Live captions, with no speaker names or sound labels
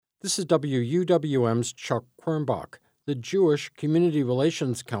This is WUWM's Chuck Quirmbach. The Jewish Community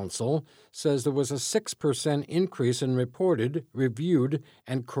Relations Council says there was a 6% increase in reported, reviewed,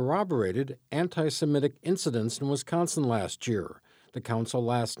 and corroborated anti-Semitic incidents in Wisconsin last year. The council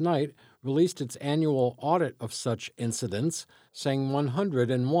last night released its annual audit of such incidents, saying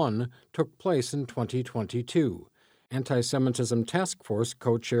 101 took place in 2022. Anti-Semitism Task Force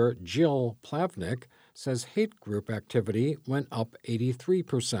co-chair Jill Plavnik says hate group activity went up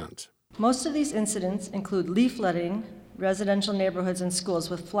 83%. Most of these incidents include leafletting residential neighborhoods and schools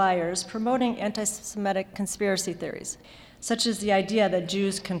with flyers promoting anti-Semitic conspiracy theories, such as the idea that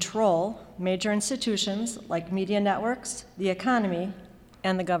Jews control major institutions like media networks, the economy,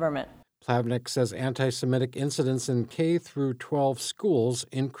 and the government. Plavnik says anti-Semitic incidents in K through 12 schools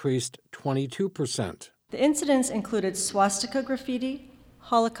increased 22%. The incidents included swastika graffiti,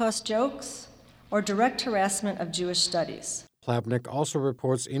 Holocaust jokes, or direct harassment of Jewish studies. Plavnik also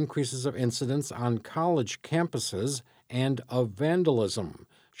reports increases of incidents on college campuses and of vandalism.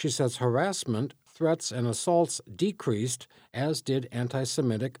 She says harassment, threats, and assaults decreased, as did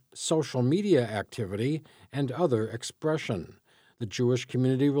anti-Semitic social media activity and other expression. The Jewish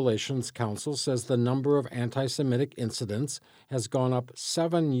Community Relations Council says the number of anti-Semitic incidents has gone up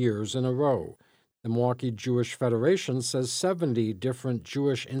 7 years in a row. The Milwaukee Jewish Federation says 70 different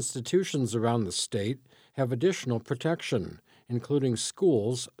Jewish institutions around the state have additional protection, including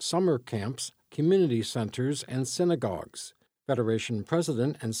schools, summer camps, community centers, and synagogues. Federation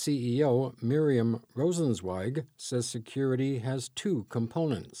President and CEO Miriam Rosenzweig says security has two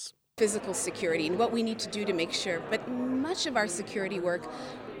components. Physical security and what we need to do to make sure, but much of our security work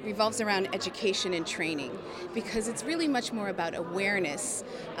revolves around education and training, because it's really much more about awareness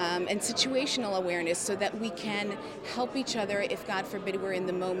and situational awareness so that we can help each other if, God forbid, we're in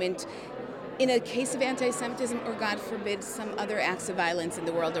the moment in a case of anti-Semitism or, God forbid, some other acts of violence in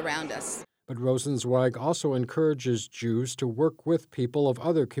the world around us. But Rosenzweig also encourages Jews to work with people of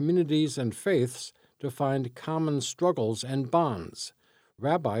other communities and faiths to find common struggles and bonds.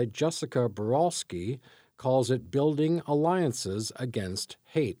 Rabbi Jessica Boralski calls it building alliances against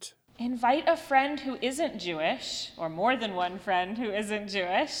hate. Invite a friend who isn't Jewish, or more than one friend who isn't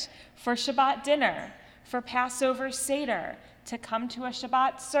Jewish, for Shabbat dinner, for Passover Seder, to come to a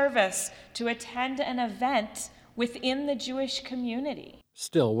Shabbat service, to attend an event within the Jewish community.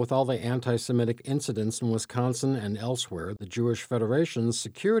 Still, with all the anti-Semitic incidents in Wisconsin and elsewhere, the Jewish Federation's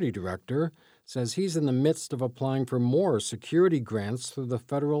security director says he's in the midst of applying for more security grants through the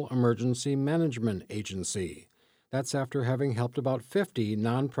Federal Emergency Management Agency. That's after having helped about 50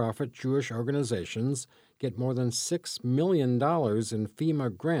 nonprofit Jewish organizations get more than $6 million in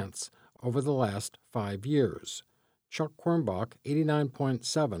FEMA grants over the last 5 years. Chuck Quirmbach,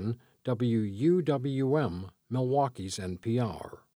 89.7 WUWM, Milwaukee's NPR.